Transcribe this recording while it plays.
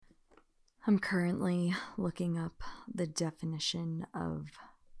I'm currently looking up the definition of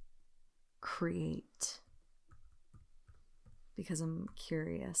create because I'm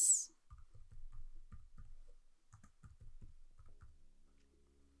curious.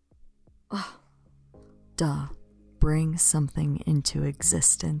 Oh, duh. Bring something into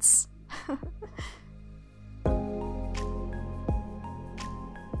existence.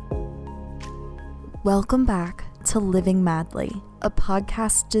 Welcome back to Living Madly, a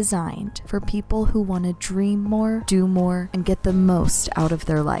podcast designed for people who want to dream more, do more, and get the most out of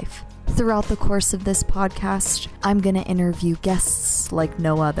their life. Throughout the course of this podcast, I'm going to interview guests like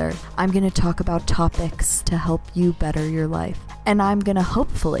no other. I'm going to talk about topics to help you better your life. And I'm going to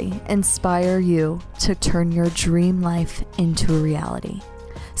hopefully inspire you to turn your dream life into a reality.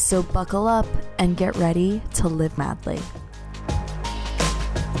 So buckle up and get ready to live madly.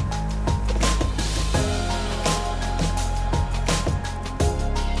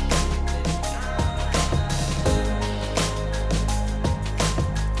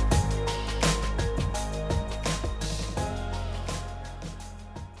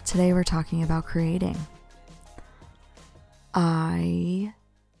 Today we're talking about creating. I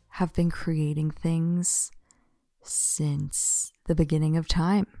have been creating things since the beginning of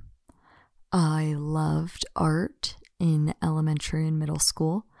time. I loved art in elementary and middle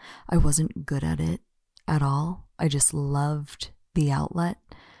school. I wasn't good at it at all. I just loved the outlet.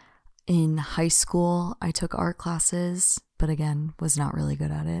 In high school, I took art classes, but again, was not really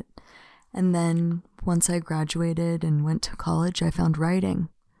good at it. And then once I graduated and went to college, I found writing.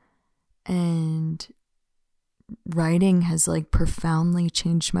 And writing has profoundly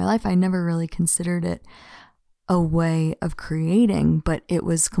changed my life. I never really considered it a way of creating, but it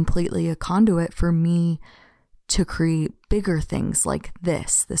was completely a conduit for me to create bigger things like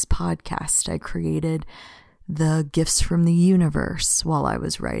this podcast. I created the gifts from the universe while I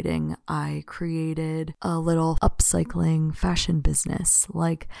was writing. I created a little upcycling fashion business.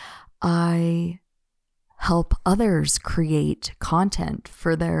 I help others create content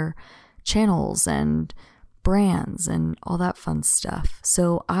for their channels and brands and all that fun stuff.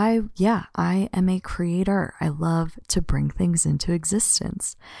 So I am a creator. I love to bring things into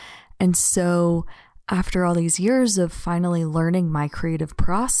existence. And so after all these years of finally learning my creative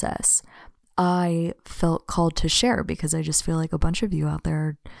process, I felt called to share because I just feel like a bunch of you out there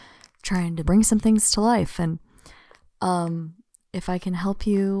are trying to bring some things to life. And if I can help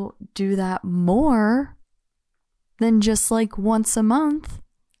you do that more than just once a month,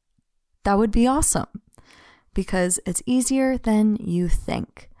 that would be awesome because it's easier than you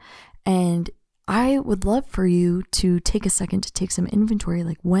think. And I would love for you to take a second to take some inventory.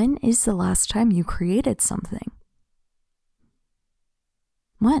 When is the last time you created something?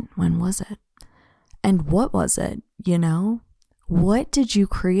 When was it? And what was it? What did you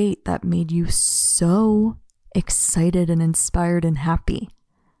create that made you so excited and inspired and happy?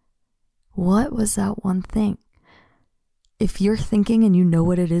 What was that one thing? If you're thinking and you know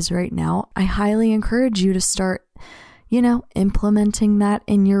what it is right now, I highly encourage you to start, implementing that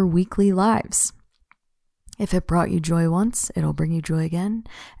in your weekly lives. If it brought you joy once, it'll bring you joy again.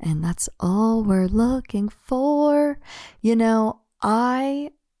 And that's all we're looking for.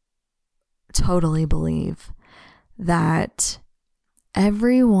 I totally believe that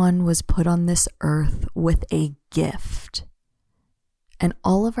everyone was put on this earth with a gift. And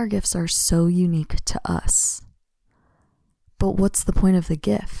all of our gifts are so unique to us. But what's the point of the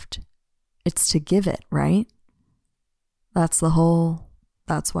gift? It's to give it, right? That's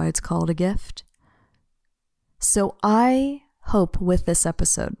why it's called a gift. So I hope with this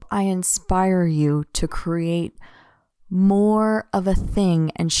episode, I inspire you to create more of a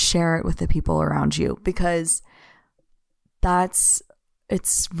thing and share it with the people around you because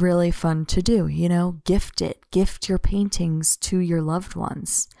it's really fun to do, gift your paintings to your loved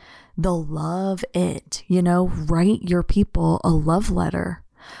ones. They'll love it, write your people a love letter.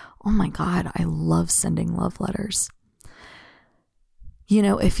 Oh my God, I love sending love letters.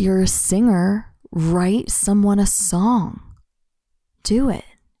 If you're a singer, write someone a song. Do it.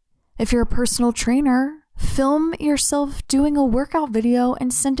 If you're a personal trainer, film yourself doing a workout video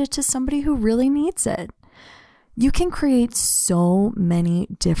and send it to somebody who really needs it. You can create so many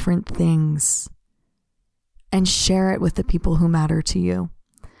different things and share it with the people who matter to you.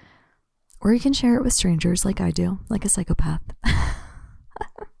 Or you can share it with strangers like I do, like a psychopath.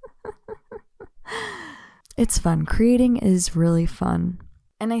 It's fun. Creating is really fun.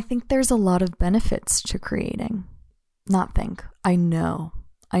 And I think there's a lot of benefits to creating. I know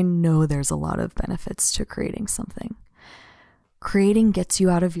there's a lot of benefits to creating something. Creating gets you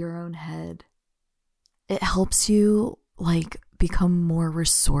out of your own head. It helps you become more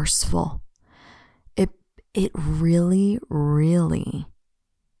resourceful. it really, really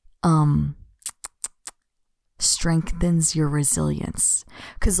strengthens your resilience.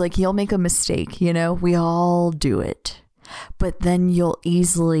 Because like you'll make a mistake, you know, we all do it, but then you'll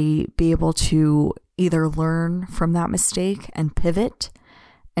easily be able to either learn from that mistake and pivot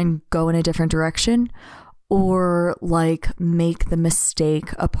and go in a different direction, or like make the mistake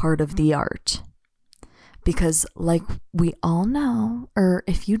a part of the art. Because like we all know, or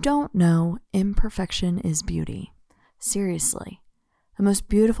if you don't know, imperfection is beauty. Seriously. The most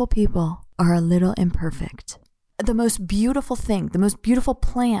beautiful people are a little imperfect. The most beautiful thing, the most beautiful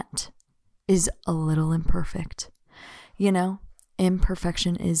plant is a little imperfect. You know,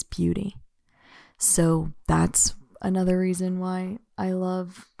 imperfection is beauty. So that's another reason why I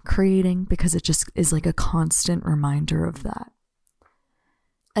love creating, because it just is like a constant reminder of that.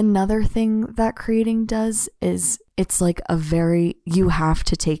 Another thing that creating does is it's like you have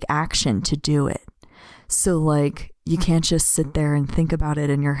to take action to do it. So like you can't just sit there and think about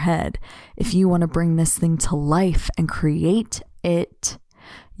it in your head. If you want to bring this thing to life and create it,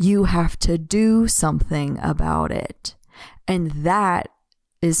 you have to do something about it. And that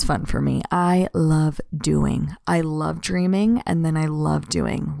is fun for me. I love doing. I love dreaming, and then I love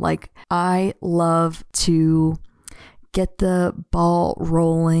doing. Like I love to get the ball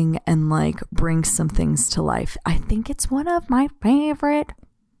rolling and like bring some things to life. I think it's one of my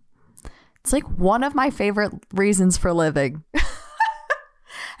favorite reasons for living.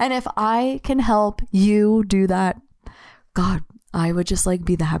 And if I can help you do that, God, I would just like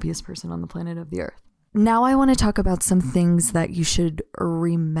be the happiest person on the planet of the earth. Now I want to talk about some things that you should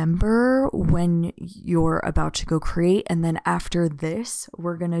remember when you're about to go create. And then after this,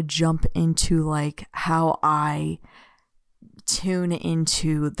 we're going to jump into like how I tune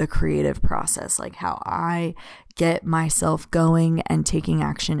into the creative process, like how I get myself going and taking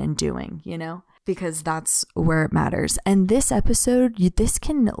action and doing, you know, because that's where it matters. And this episode, this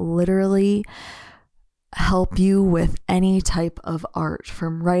can literally help you with any type of art,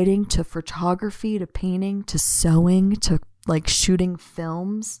 from writing to photography to painting to sewing to like shooting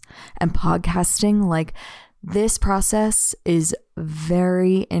films and podcasting. Like this process is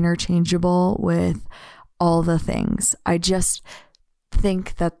very interchangeable with all the things. I just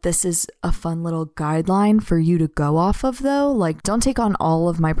think that this is a fun little guideline for you to go off of though. Like don't take on all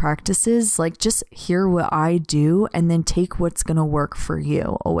of my practices, like just hear what I do and then take what's going to work for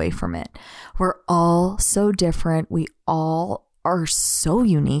you away from it. We're all so different. We all are so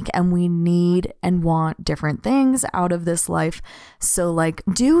unique, and we need and want different things out of this life. So like,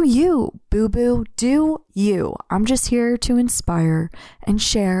 do you, boo boo, do you. I'm just here to inspire and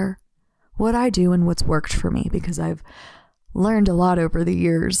share what I do and what's worked for me, because I've learned a lot over the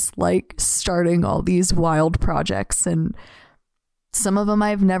years, like starting all these wild projects, and some of them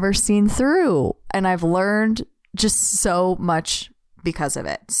I've never seen through, and I've learned just so much because of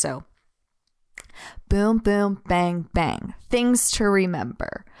it. So boom, boom, bang, bang. Things to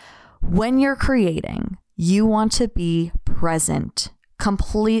remember. When you're creating, you want to be present,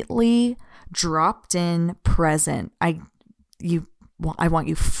 completely dropped in, present. I want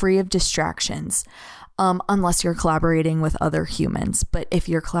you free of distractions, unless you're collaborating with other humans. But if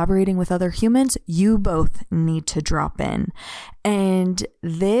you're collaborating with other humans, you both need to drop in. And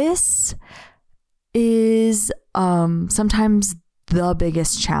this is sometimes the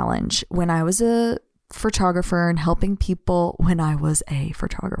biggest challenge. When I was a photographer and helping people, I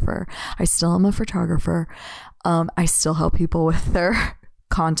still am a photographer. I still help people with their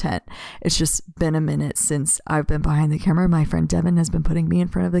content. It's just been a minute since I've been behind the camera. My friend Devin has been putting me in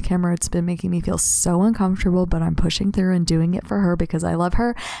front of the camera. It's been making me feel so uncomfortable, but I'm pushing through and doing it for her because I love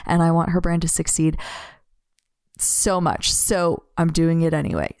her and I want her brand to succeed so much. So I'm doing it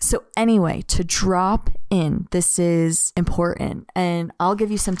anyway. So anyway, to drop in, this is important. And I'll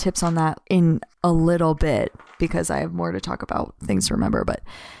give you some tips on that in a little bit because I have more to talk about, things to remember. But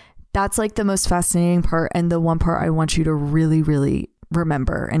that's like the most fascinating part, and the one part I want you to really, really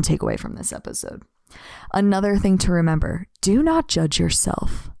remember and take away from this episode. Another thing to remember: do not judge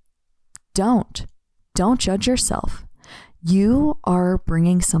yourself. Don't judge yourself. You are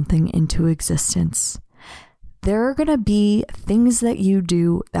bringing something into existence. There are going to be things that you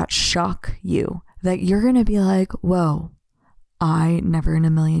do that shock you, that you're going to be like, whoa, I never in a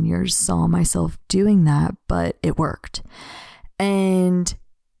million years saw myself doing that, but it worked. And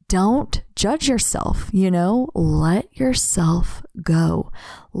don't judge yourself, let yourself go.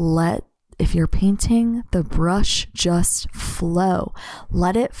 If you're painting, the brush just flow.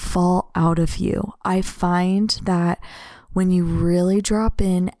 Let it fall out of you. I find that when you really drop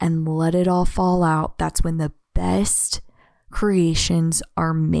in and let it all fall out, that's when the best creations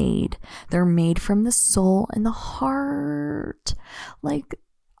are made. They're made from the soul and the heart. Like,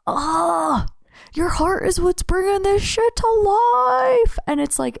 your heart is what's bringing this shit to life. And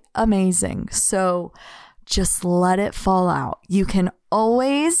it's like amazing. So just let it fall out. You can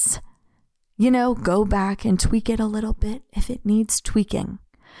always, go back and tweak it a little bit if it needs tweaking.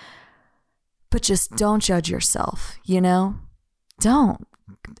 But just don't judge yourself, Don't.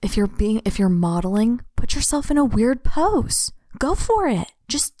 If you're modeling, put yourself in a weird pose. Go for it.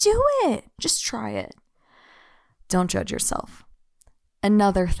 Just do it. Just try it. Don't judge yourself.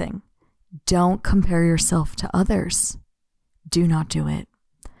 Another thing, don't compare yourself to others. Do not do it.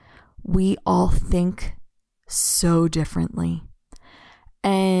 We all think so differently.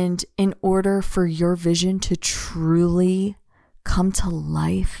 And in order for your vision to truly come to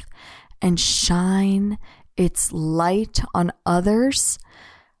life and shine its light on others,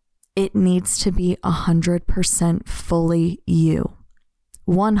 it needs to be 100% fully you.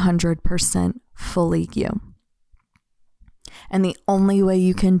 100% fully you. And the only way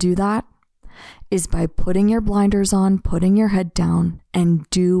you can do that is by putting your blinders on, putting your head down, and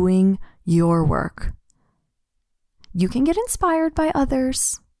doing your work. You can get inspired by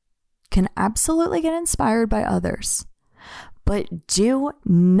others, can absolutely get inspired by others, but do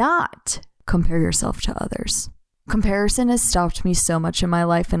not compare yourself to others. Comparison has stopped me so much in my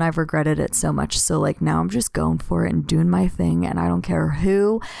life, and I've regretted it so much. So now I'm just going for it and doing my thing, and I don't care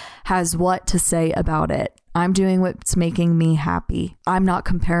who has what to say about it. I'm doing what's making me happy. I'm not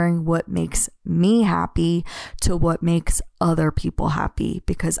comparing what makes me happy to what makes other people happy,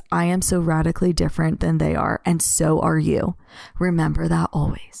 because I am so radically different than they are, and so are you. Remember that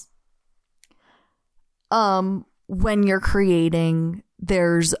always. When you're creating,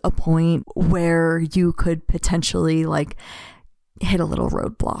 there's a point where you could potentially hit a little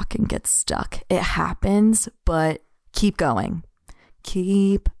roadblock and get stuck. It happens, but keep going.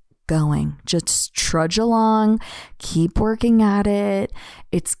 Keep going. Just trudge along. Keep working at it.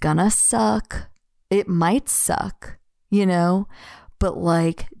 It's gonna suck. It might suck,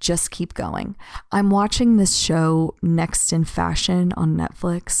 but just keep going. I'm watching this show Next in Fashion on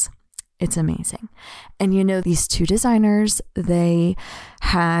Netflix. It's amazing. And these two designers, they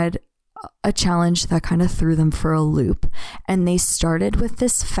had a challenge that kind of threw them for a loop. And they started with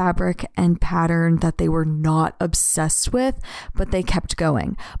this fabric and pattern that they were not obsessed with, but they kept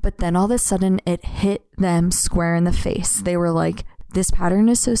going. But then all of a sudden it hit them square in the face. They were like, this pattern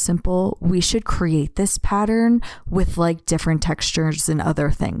is so simple. We should create this pattern with different textures and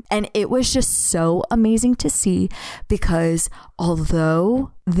other things. And it was just so amazing to see, because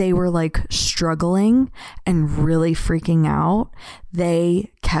although they were struggling and really freaking out,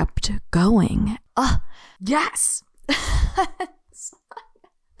 they kept going. Yes.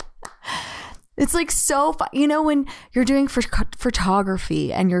 It's so fun. When you're doing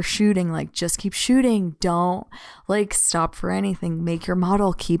photography and you're shooting, just keep shooting. Don't stop for anything. Make your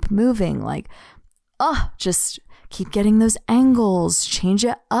model keep moving. Just keep getting those angles. Change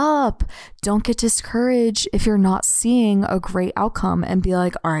it up. Don't get discouraged if you're not seeing a great outcome and be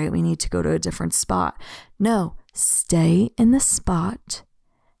like, all right, we need to go to a different spot. No, stay in the spot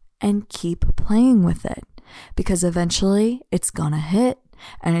and keep playing with it, because eventually it's gonna hit.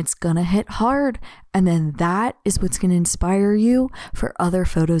 And it's gonna hit hard. And then that is what's gonna inspire you for other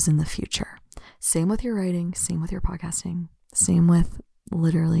photos in the future. Same with your writing, same with your podcasting, same with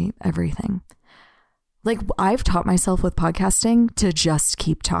literally everything. I've taught myself with podcasting to just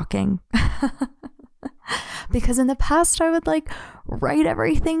keep talking. Because in the past I would write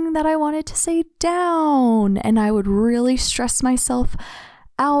everything that I wanted to say down, and I would really stress myself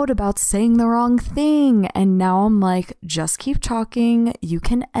out about saying the wrong thing. And now I'm just keep talking. You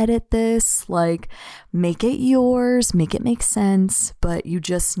can edit this, make it yours, make it make sense, but you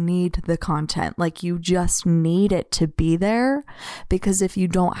just need the content. You just need it to be there, because if you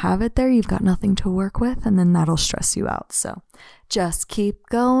don't have it there, you've got nothing to work with, and then that'll stress you out. So just keep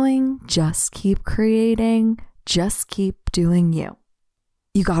going, just keep creating, just keep doing you.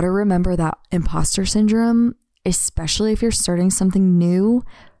 You got to remember that imposter syndrome, especially if you're starting something new,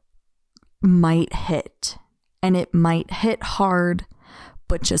 might hit, and it might hit hard,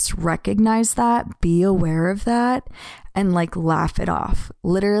 but just recognize that, be aware of that, and laugh it off.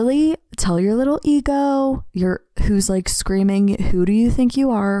 Literally tell your little ego, who's screaming, who do you think you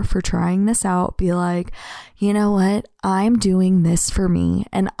are for trying this out? Be like, you know what? I'm doing this for me,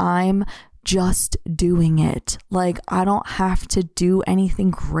 and I'm just doing it. I don't have to do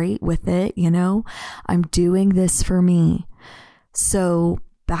anything great with it, I'm doing this for me. So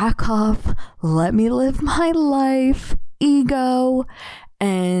back off, let me live my life, ego,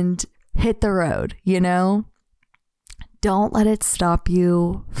 and hit the road, don't let it stop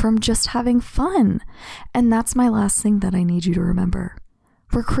you from just having fun. And that's my last thing that I need you to remember.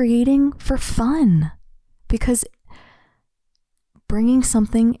 We're creating for fun, because bringing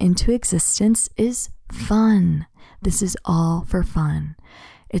something into existence is fun. This is all for fun.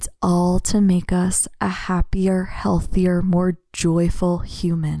 It's all to make us a happier, healthier, more joyful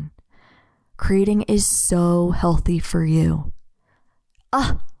human. Creating is so healthy for you.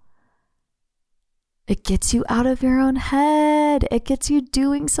 It gets you out of your own head. It gets you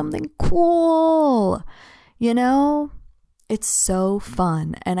doing something cool. You know, it's so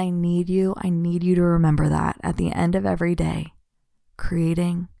fun. And I need you to remember that at the end of every day.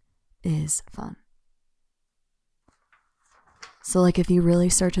 Creating is fun. So like if you really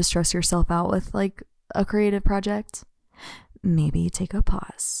start to stress yourself out with like a creative project, maybe take a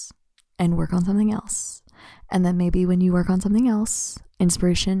pause and work on something else. And then maybe when you work on something else,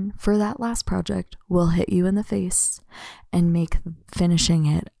 inspiration for that last project will hit you in the face and make finishing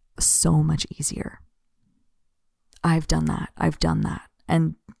it so much easier. I've done that.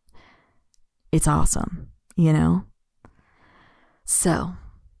 And it's awesome, you know? So,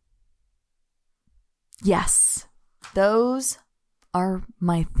 yes, those are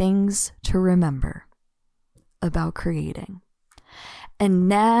my things to remember about creating. And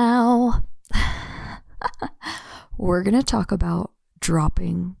now we're going to talk about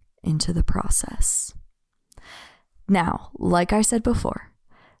dropping into the process. Now, like I said before,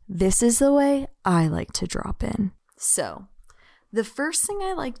 this is the way I like to drop in. So, the first thing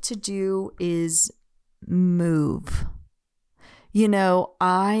I like to do is move. You know,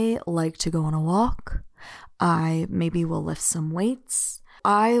 I like to go on a walk. I maybe will lift some weights.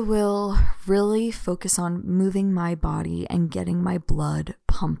 I will really focus on moving my body and getting my blood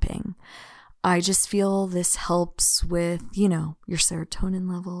pumping. I just feel this helps with, you know, your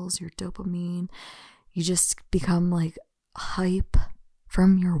serotonin levels, your dopamine. You just become like hype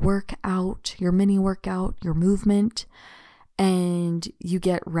from your workout, your mini workout, your movement, and you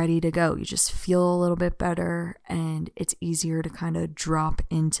get ready to go. You just feel a little bit better, and it's easier to kind of drop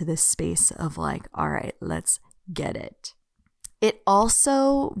into this space of like, all right, let's get it. It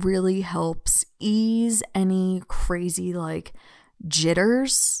also really helps ease any crazy like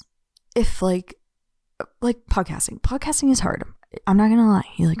jitters. If like podcasting is hard. I'm not gonna lie.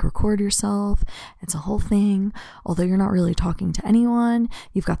 You like record yourself. It's a whole thing. Although you're not really talking to anyone,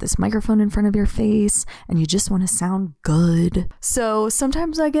 you've got this microphone in front of your face and you just want to sound good. So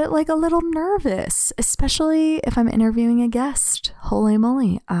sometimes I get like a little nervous, especially if I'm interviewing a guest. Holy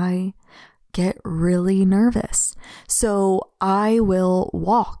moly, I get really nervous. So I will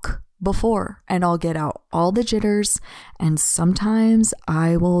walk before and I'll get out all the jitters, and sometimes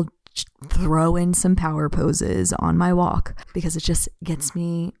I will throw in some power poses on my walk because it just gets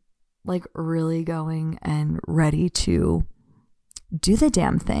me like really going and ready to do the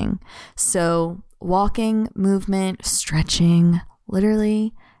damn thing. So walking, movement, stretching,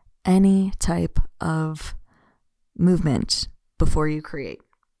 literally any type of movement before you create.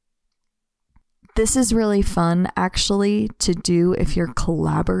 This is really fun actually to do if you're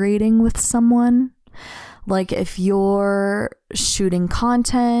collaborating with someone. Like if you're shooting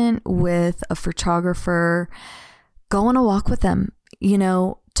content with a photographer, go on a walk with them, you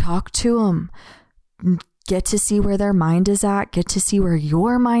know, talk to them, get to see where their mind is at, get to see where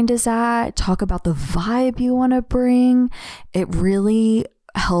your mind is at, talk about the vibe you want to bring. It really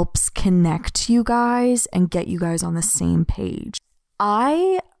helps connect you guys and get you guys on the same page.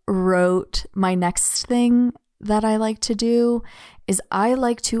 I wrote my next thing that I like to do is I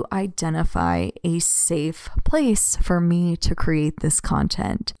like to identify a safe place for me to create this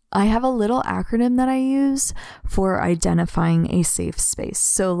content. I have a little acronym that I use for identifying a safe space.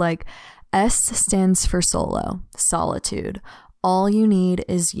 So like S stands for solo, solitude. All you need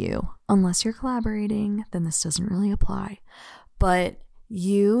is you. Unless you're collaborating, then this doesn't really apply. But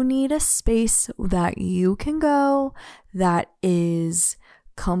you need a space that you can go that is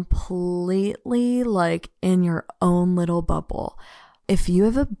completely like in your own little bubble. If you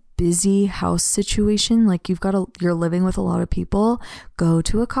have a busy house situation, like you're living with a lot of people, go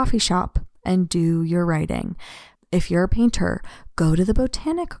to a coffee shop and do your writing. If you're a painter, go to the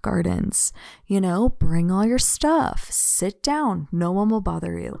botanic gardens, you know, bring all your stuff, sit down. No one will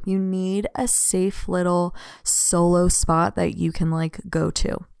bother you. You need a safe little solo spot that you can like go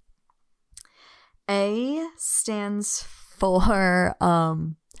to. A stands for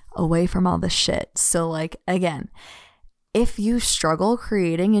away from all the shit. So like, again, if you struggle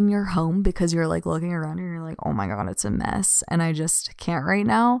creating in your home because you're like looking around and you're like, oh my God, it's a mess and I just can't right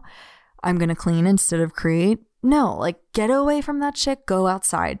now, I'm going to clean instead of create. No, like get away from that shit, go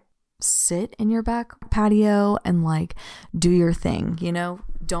outside, sit in your back patio and like do your thing, you know?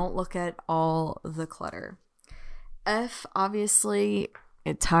 Don't look at all the clutter. F, obviously,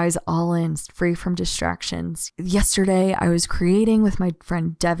 it ties all in, free from distractions. Yesterday, I was creating with my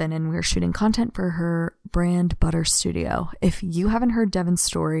friend Devin, and we were shooting content for her brand Butter Studio. If you haven't heard Devin's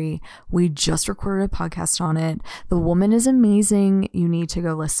story, we just recorded a podcast on it. The woman is amazing. You need to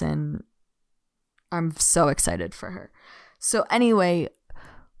go listen. I'm so excited for her. So anyway,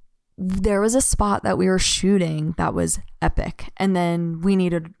 there was a spot that we were shooting that was epic, and then we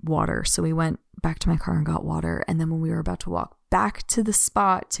needed water. So we went back to my car and got water. And then when we were about to walk back to the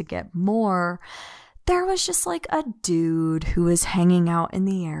spot to get more, there was just like a dude who was hanging out in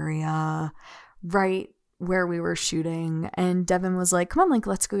the area right where we were shooting. And Devin was like, come on, like,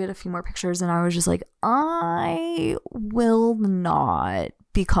 let's go get a few more pictures. And I was just like, I will not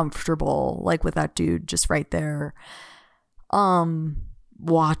be comfortable like with that dude just right there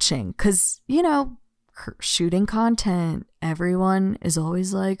watching. Because, you know, shooting content, everyone is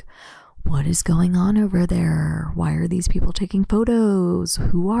always like, what is going on over there? Why are these people taking photos?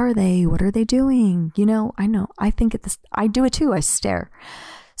 Who are they? What are they doing? You know. I think I do it too. I stare.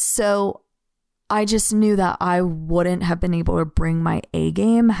 So I just knew that I wouldn't have been able to bring my A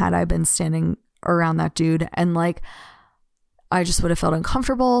game had I been standing around that dude. And like, I just would have felt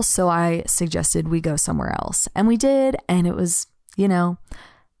uncomfortable. So I suggested we go somewhere else. And we did. And it was, you know,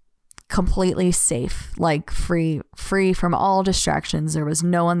 completely safe, like free from all distractions. There was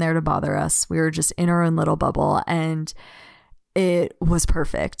no one there to bother us. We were just in our own little bubble, and it was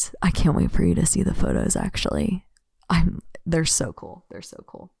perfect. I can't wait for you to see the photos. Actually, they're so cool. They're so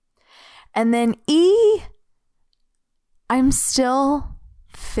cool. And then E, I'm still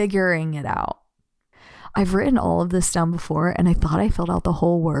figuring it out. I've written all of this down before, and I thought I filled out the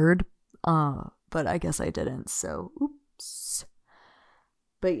whole word, but I guess I didn't. So oops.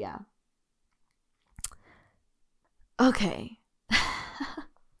 But yeah. Okay.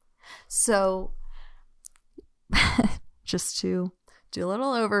 So just to do a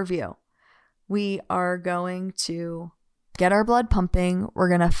little overview, we are going to get our blood pumping. We're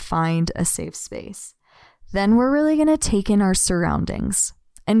going to find a safe space. Then we're really going to take in our surroundings.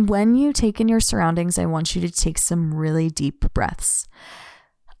 And when you take in your surroundings, I want you to take some really deep breaths.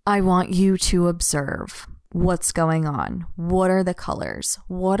 I want you to observe what's going on. What are the colors?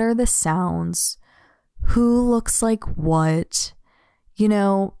 What are the sounds? Who looks like what? You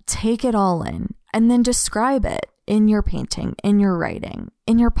know, take it all in and then describe it in your painting, in your writing,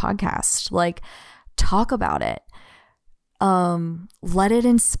 in your podcast. Like, talk about it. Let it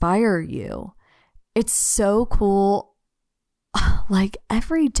inspire you. It's so cool. Like,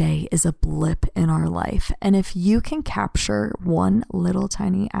 every day is a blip in our life. And if you can capture one little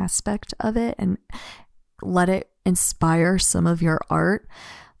tiny aspect of it and let it inspire some of your art,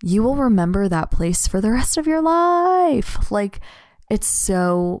 you will remember that place for the rest of your life. Like, it's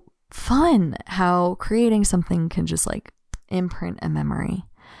so fun how creating something can just like imprint a memory.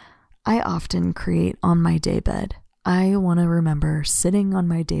 I often create on my daybed. I want to remember sitting on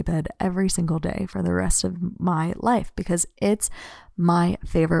my daybed every single day for the rest of my life because it's my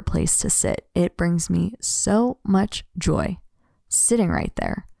favorite place to sit. It brings me so much joy sitting right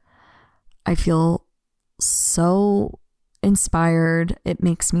there. I feel so inspired. It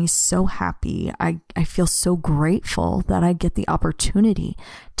makes me so happy. I feel so grateful that I get the opportunity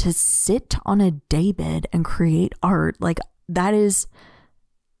to sit on a daybed and create art. Like, that is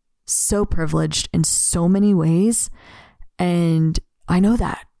so privileged in so many ways. And I know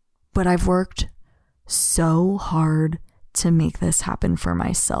that, but I've worked so hard to make this happen for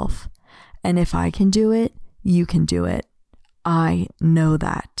myself. And if I can do it, you can do it. I know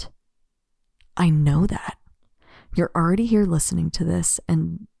that. I know that. You're already here listening to this,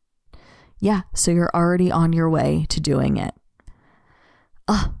 and yeah, so you're already on your way to doing it.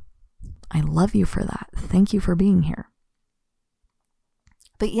 I love you for that. Thank you for being here.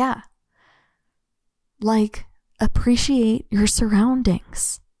 But yeah, like, appreciate your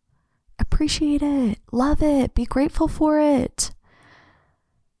surroundings. Appreciate it. Love it. Be grateful for it.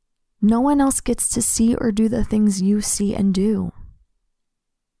 No one else gets to see or do the things you see and do.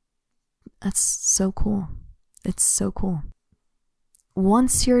 That's so cool. It's so cool.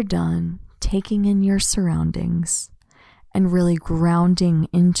 Once you're done taking in your surroundings and really grounding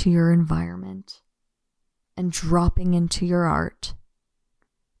into your environment and dropping into your art,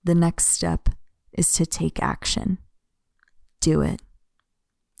 the next step is to take action. Do it.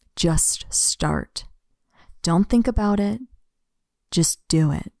 Just start. Don't think about it. Just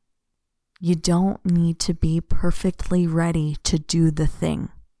do it. You don't need to be perfectly ready to do the thing.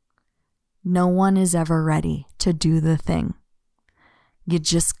 No one is ever ready to do the thing. You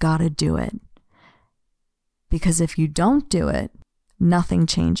just gotta do it. Because if you don't do it, nothing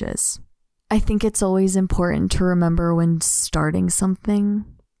changes. I think it's always important to remember when starting something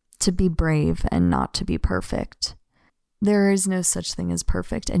to be brave and not to be perfect. There is no such thing as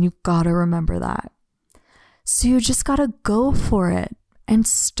perfect, and you gotta remember that. So you just gotta go for it and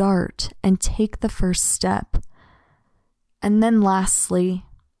start and take the first step. And then lastly,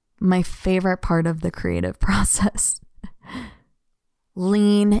 my favorite part of the creative process,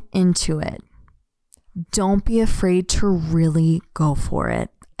 lean into it. Don't be afraid to really go for it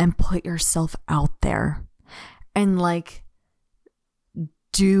and put yourself out there and like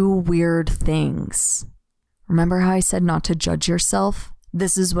do weird things. Remember how I said not to judge yourself?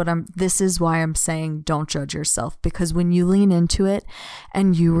 This is why I'm saying don't judge yourself, because when you lean into it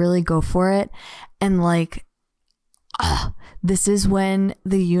and you really go for it and like, this is when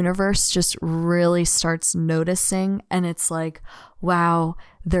the universe just really starts noticing, and it's like, wow,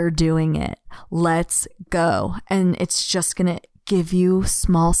 they're doing it. Let's go. And it's just going to give you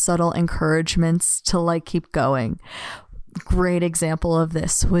small, subtle encouragements to like keep going. Great example of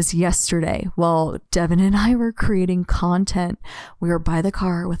this was yesterday while Devin and I were creating content. We were by the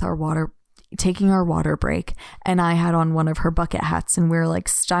car with our water, taking our water break, and I had on one of her bucket hats and we were like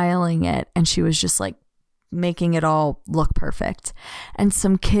styling it, and she was just like making it all look perfect. And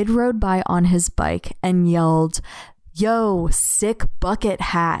some kid rode by on his bike and yelled, "Yo, sick bucket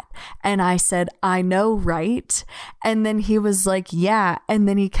hat." And I said, "I know, right?" And then he was like, "Yeah." And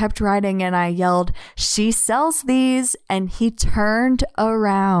then he kept riding and I yelled, "She sells these." And he turned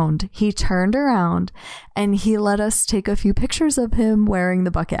around and he let us take a few pictures of him wearing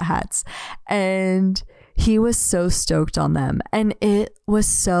the bucket hats. And he was so stoked on them. And it was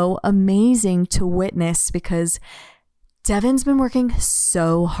so amazing to witness, because Devin's been working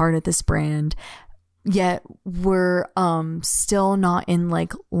so hard at this brand, yet we're still not in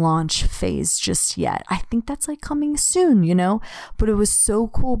like launch phase just yet. I think that's like coming soon, you know, but it was so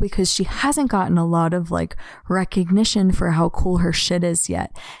cool because she hasn't gotten a lot of like recognition for how cool her shit is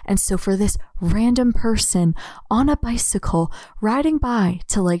yet. And so for this random person on a bicycle riding by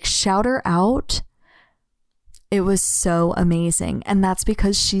to like shout her out, it was so amazing. And that's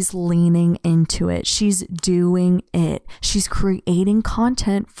because she's leaning into it. She's doing it. She's creating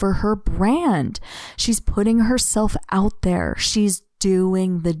content for her brand. She's putting herself out there. She's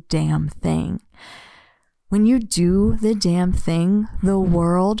doing the damn thing. When you do the damn thing, the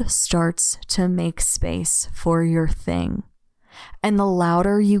world starts to make space for your thing. And the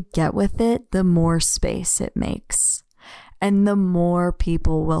louder you get with it, the more space it makes. And the more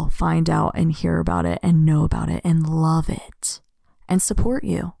people will find out and hear about it and know about it and love it and support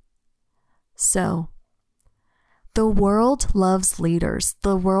you. So, the world loves leaders.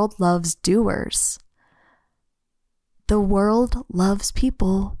 The world loves doers. The world loves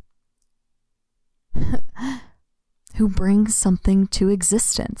people who bring something to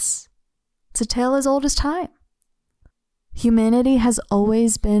existence. It's a tale as old as time. Humanity has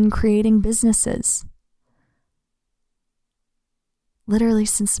always been creating businesses. Literally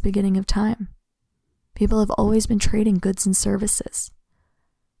since the beginning of time. People have always been trading goods and services.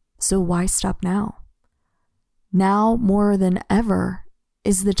 So why stop now? Now more than ever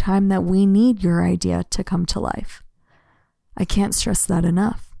is the time that we need your idea to come to life. I can't stress that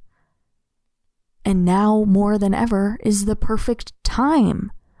enough. And now more than ever is the perfect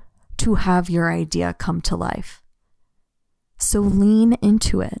time to have your idea come to life. So lean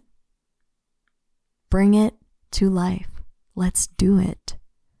into it. Bring it to life. Let's do it.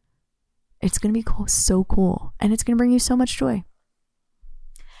 It's going to be cool, so cool. And it's going to bring you so much joy.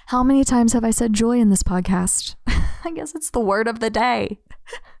 How many times have I said joy in this podcast? I guess it's the word of the day.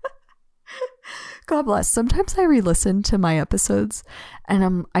 God bless. Sometimes I re-listen to my episodes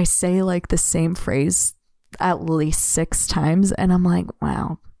and I say like the same phrase at least 6 times. And I'm like,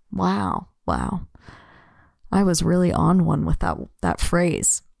 wow. I was really on one with that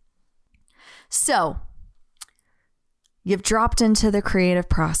phrase. So, you've dropped into the creative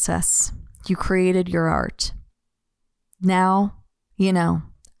process. You created your art. Now, you know,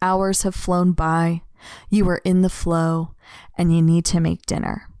 hours have flown by. You are in the flow and you need to make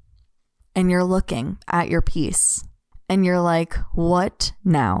dinner. And you're looking at your piece and you're like, what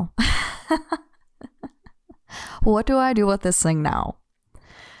now? What do I do with this thing now?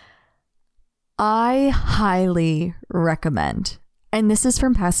 I highly recommend, and this is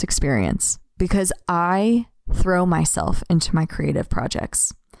from past experience, because I throw myself into my creative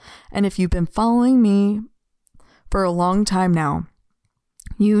projects. And if you've been following me for a long time now,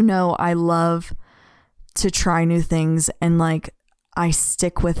 you know I love to try new things, and like I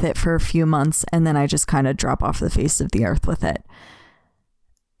stick with it for a few months and then I just kind of drop off the face of the earth with it.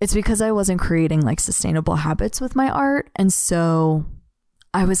 it's because I wasn't creating like sustainable habits with my art. And so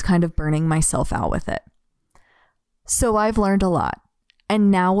I was kind of burning myself out with it. So I've learned a lot. And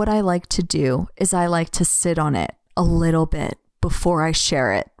now what I like to do is I like to sit on it a little bit before I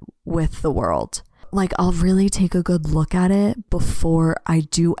share it with the world. Like I'll really take a good look at it before I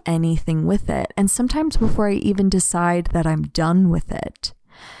do anything with it. And sometimes before I even decide that I'm done with it.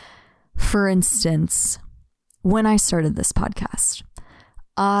 For instance, when I started this podcast,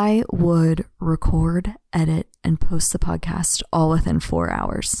 I would record, edit, and post the podcast all within 4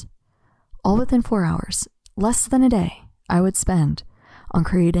 hours. All within 4 hours. Less than a day I would spend on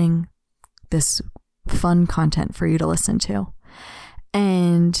creating this fun content for you to listen to.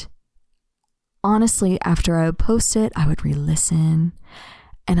 And honestly, after I would post it, I would re-listen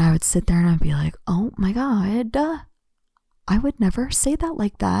and I would sit there and I'd be like, oh my God, I would never say that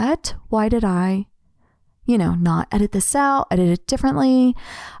like that. Why did I, not edit this out, edit it differently?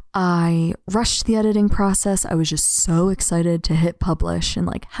 I rushed the editing process. I was just so excited to hit publish and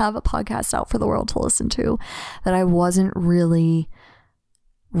like have a podcast out for the world to listen to that I wasn't really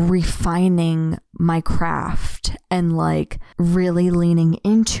refining my craft and like really leaning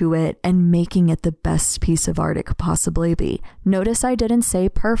into it and making it the best piece of art it could possibly be. Notice I didn't say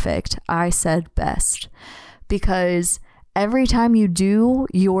perfect. I said best, because every time you do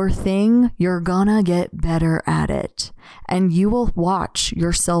your thing, you're gonna get better at it and you will watch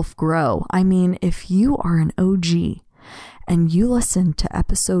yourself grow. I mean, if you are an OG and you listen to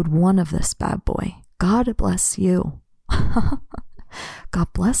episode 1 of this bad boy, God bless you. God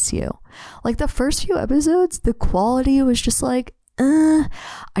bless you. Like the first few episodes, the quality was just like,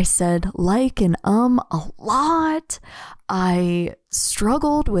 I said like and a lot. I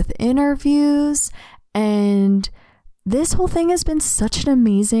struggled with interviews, and this whole thing has been such an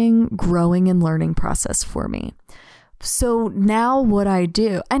amazing growing and learning process for me. So now what I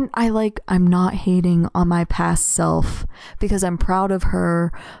do, and I'm not hating on my past self because I'm proud of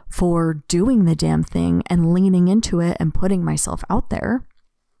her for doing the damn thing and leaning into it and putting myself out there.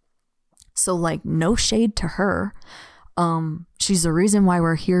 So like no shade to her. She's the reason why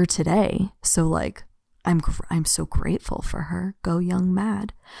we're here today. So like I'm so grateful for her. Go young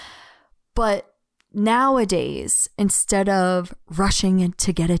mad. But nowadays, instead of rushing it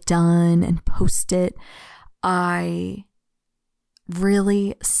to get it done and post it, I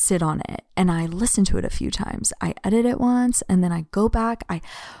really sit on it and I listen to it a few times. I edit it once and then I go back.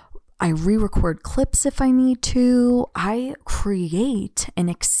 I re-record clips if I need to. I create an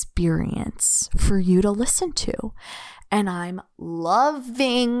experience for you to listen to. And I'm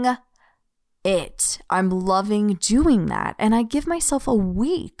loving it. I'm loving doing that. And I give myself a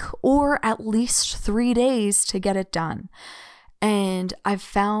week or at least 3 days to get it done. And I've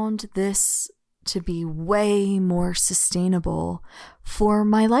found this to be way more sustainable for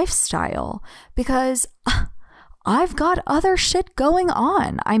my lifestyle because I've got other shit going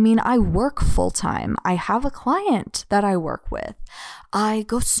on. I mean, I work full time. I have a client that I work with. I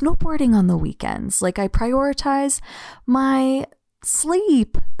go snowboarding on the weekends. Like I prioritize my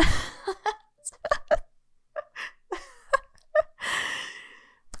sleep.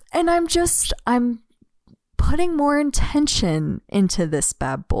 And I'm putting more intention into this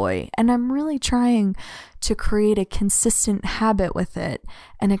bad boy, and I'm really trying to create a consistent habit with it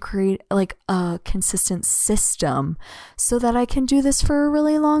and create like a consistent system so that I can do this for a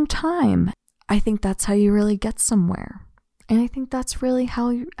really long time. I think that's how you really get somewhere. And I think that's really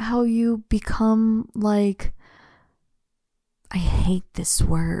how you become like, I hate this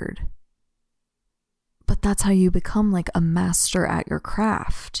word, but that's how you become like a master at your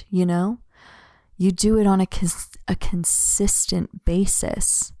craft, You do it on a consistent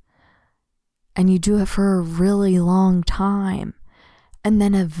basis, and you do it for a really long time. And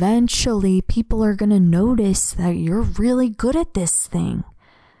then eventually people are going to notice that you're really good at this thing,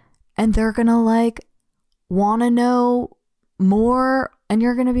 and they're going to like want to know more, and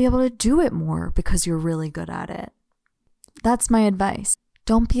you're going to be able to do it more because you're really good at it. That's my advice.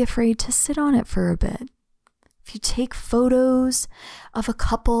 Don't be afraid to sit on it for a bit. If you take photos of a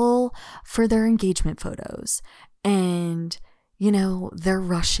couple for their engagement photos and, they're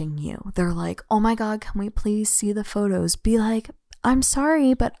rushing you. They're like, oh my God, can we please see the photos? Be like, I'm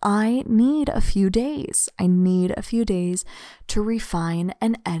sorry, but I need a few days. I need a few days to refine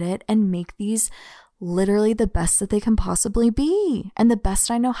and edit and make these literally the best that they can possibly be and the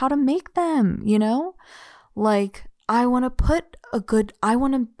best I know how to make them, Like, I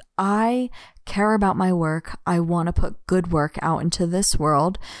care about my work. I want to put good work out into this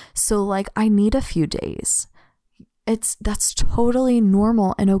world. So like, I need a few days. That's totally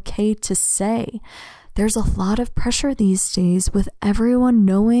normal and okay to say. there's a lot of pressure these days with everyone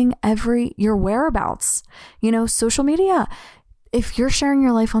knowing your whereabouts. Social media. If you're sharing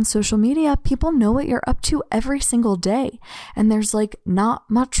your life on social media, people know what you're up to every single day. And there's like not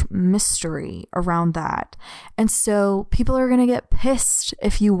much mystery around that. And so people are going to get pissed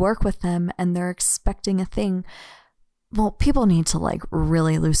if you work with them and they're expecting a thing. Well, people need to like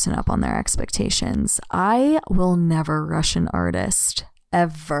really loosen up on their expectations. I will never rush an artist,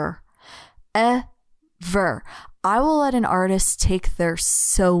 ever. Ever. I will let an artist take their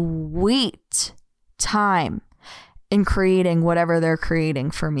sweet time in creating whatever they're creating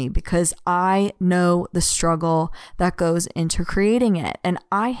for me, because I know the struggle that goes into creating it, and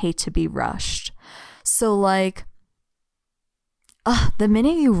I hate to be rushed. So like, the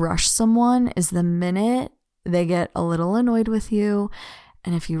minute you rush someone is the minute they get a little annoyed with you.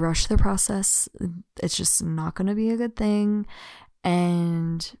 And if you rush the process, it's just not going to be a good thing.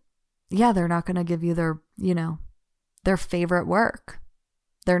 And yeah, they're not going to give you their favorite work.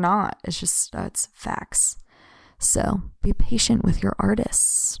 They're not. It's just, it's facts. So be patient with your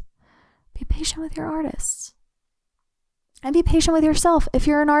artists. Be patient with your artists. And be patient with yourself. If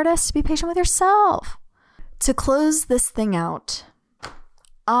you're an artist, be patient with yourself. To close this thing out,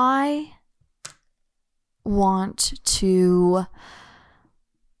 I want to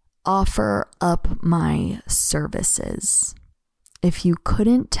offer up my services. If you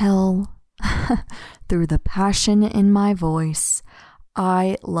couldn't tell through the passion in my voice,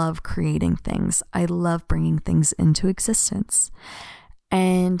 I love creating things. I love bringing things into existence.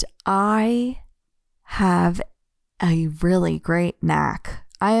 And I have a really great knack.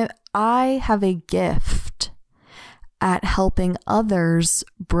 I have a gift at helping others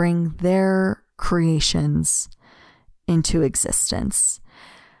bring their creations into existence.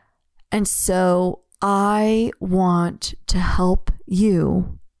 And so I want to help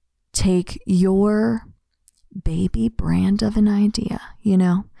you take your baby brand of an idea,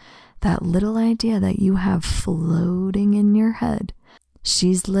 that little idea that you have floating in your head.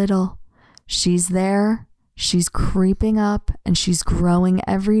 She's little, she's there, she's creeping up, and she's growing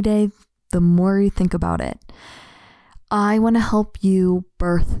every day the more you think about it. I want to help you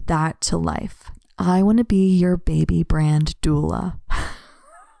birth that to life. I want to be your baby brand doula.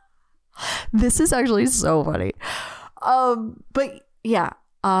 This is actually so funny. But yeah,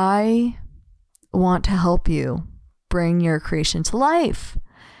 I want to help you bring your creation to life.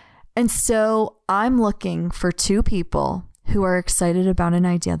 And so I'm looking for 2 people who are excited about an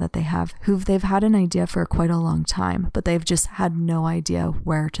idea that they have, they've had an idea for quite a long time, but they've just had no idea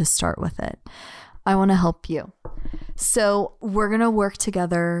where to start with it. I want to help you. So we're going to work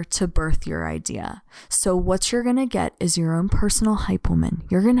together to birth your idea. So what you're going to get is your own personal hype woman.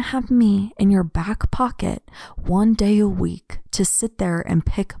 You're going to have me in your back pocket one day a week to sit there and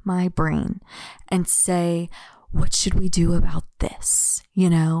pick my brain and say, what should we do about this?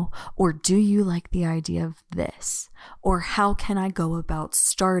 Or do you like the idea of this? Or how can I go about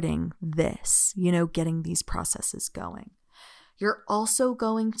starting this? Getting these processes going. You're also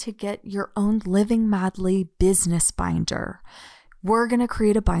going to get your own Living Madly business binder. We're going to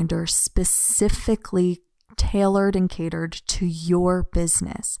create a binder specifically tailored and catered to your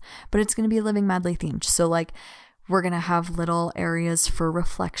business, but it's going to be Living Madly themed. So like, we're going to have little areas for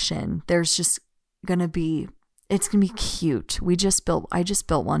reflection. There's just going to be, it's going to be cute. I just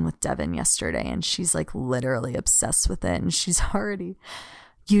built one with Devin yesterday, and she's like literally obsessed with it, and she's already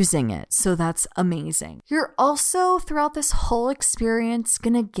using it. So that's amazing. You're also, throughout this whole experience,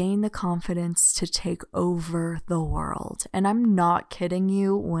 going to gain the confidence to take over the world. And I'm not kidding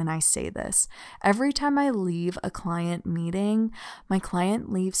you when I say this. Every time I leave a client meeting, my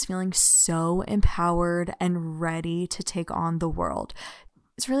client leaves feeling so empowered and ready to take on the world.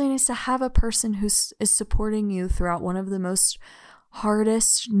 It's really nice to have a person who is supporting you throughout one of the most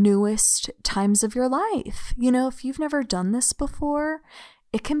hardest, newest times of your life. If you've never done this before,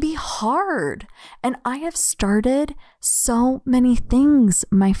 it can be hard. And I have started so many things,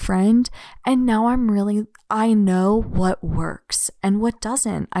 my friend. And now I know what works and what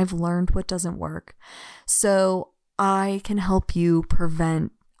doesn't. I've learned what doesn't work. So I can help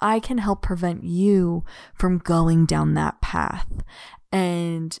prevent you from going down that path.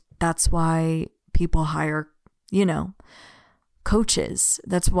 And that's why people hire, coaches.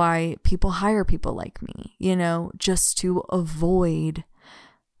 That's why people hire people like me, just to avoid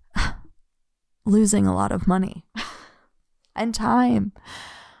losing a lot of money and time.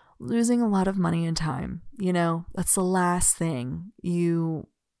 Losing a lot of money and time. That's the last thing you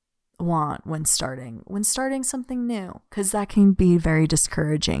want when starting something new, because that can be very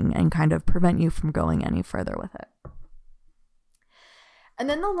discouraging and kind of prevent you from going any further with it. And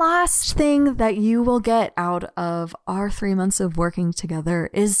then the last thing that you will get out of our 3 months of working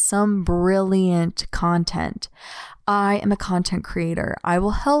together is some brilliant content. I am a content creator. I will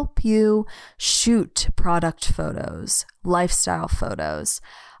help you shoot product photos, lifestyle photos,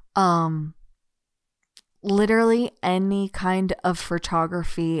 literally any kind of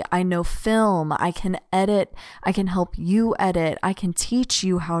photography. I know film. I can edit. I can help you edit. I can teach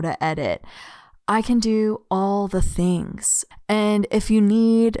you how to edit. I can do all the things. And if you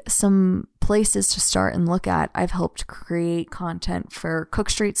need some places to start and look at, I've helped create content for Cook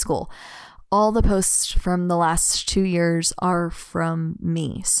Street School. All the posts from the last 2 years are from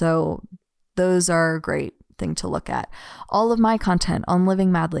me. So those are a great thing to look at. All of my content on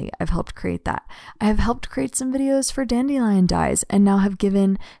Living Madly, I've helped create that. I have helped create some videos for Dandelion Dyes and now have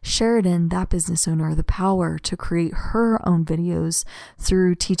given Sheridan, that business owner, the power to create her own videos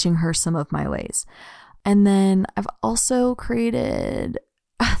through teaching her some of my ways. And then I've also created,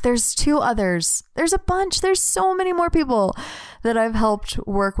 there's 2 others. There's a bunch. There's so many more people that I've helped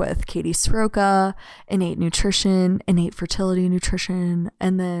work with. Katie Sroka, Innate Nutrition, Innate Fertility Nutrition,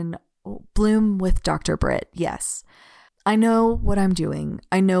 and then Bloom with Dr. Britt. Yes. I know what I'm doing.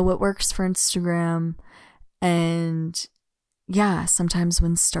 I know what works for Instagram. And yeah, sometimes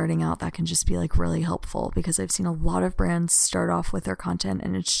when starting out, that can just be like really helpful because I've seen a lot of brands start off with their content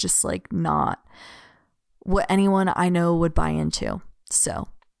and it's just like not what anyone I know would buy into. So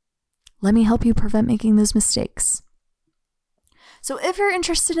let me help you prevent making those mistakes. So if you're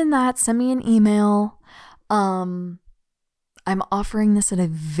interested in that, send me an email. I'm offering this at a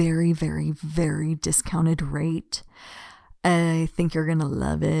very, very, very discounted rate. I think you're going to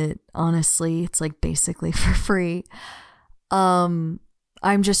love it. Honestly, it's like basically for free. I'm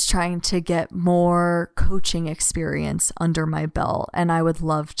just trying to get more coaching experience under my belt. And I would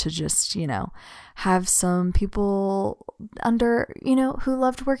love to just, have some people under, who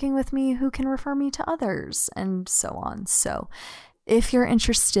loved working with me, who can refer me to others and so on. So if you're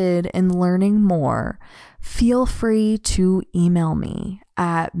interested in learning more, feel free to email me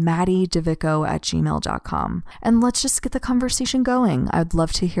at maddiedevico@gmail.com and let's just get the conversation going. I'd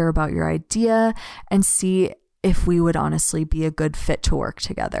love to hear about your idea and see if we would honestly be a good fit to work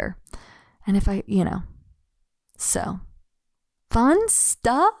together. And if so fun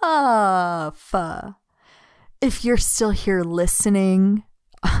stuff. If you're still here listening,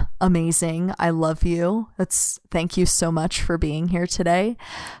 amazing. I love you. Thank you so much for being here today.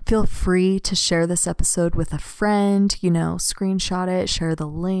 Feel free to share this episode with a friend, screenshot it, share the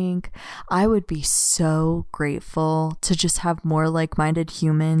link. I would be so grateful to just have more like-minded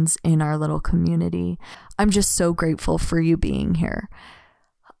humans in our little community. I'm just so grateful for you being here.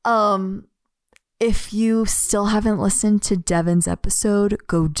 If you still haven't listened to Devin's episode,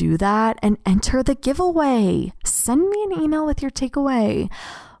 go do that and enter the giveaway. Send me an email with your takeaway.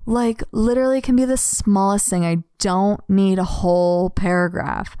 Like literally can be the smallest thing. I don't need a whole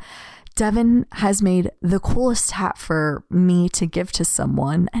paragraph. Devin has made the coolest hat for me to give to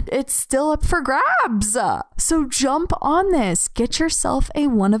someone and it's still up for grabs. So jump on this. Get yourself a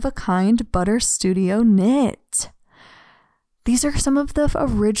one-of-a-kind Butter Studio knit. These are some of the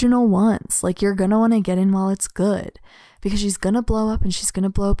original ones. Like you're going to want to get in while it's good because she's going to blow up and she's going to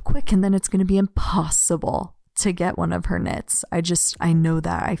blow up quick and then it's going to be impossible to get one of her knits. I know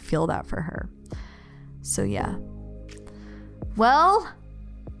that. I feel that for her. So yeah. Well,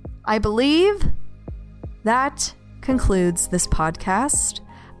 I believe that concludes this podcast.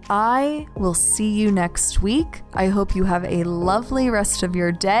 I will see you next week. I hope you have a lovely rest of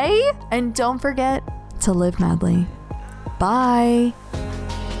your day and don't forget to live madly. Bye.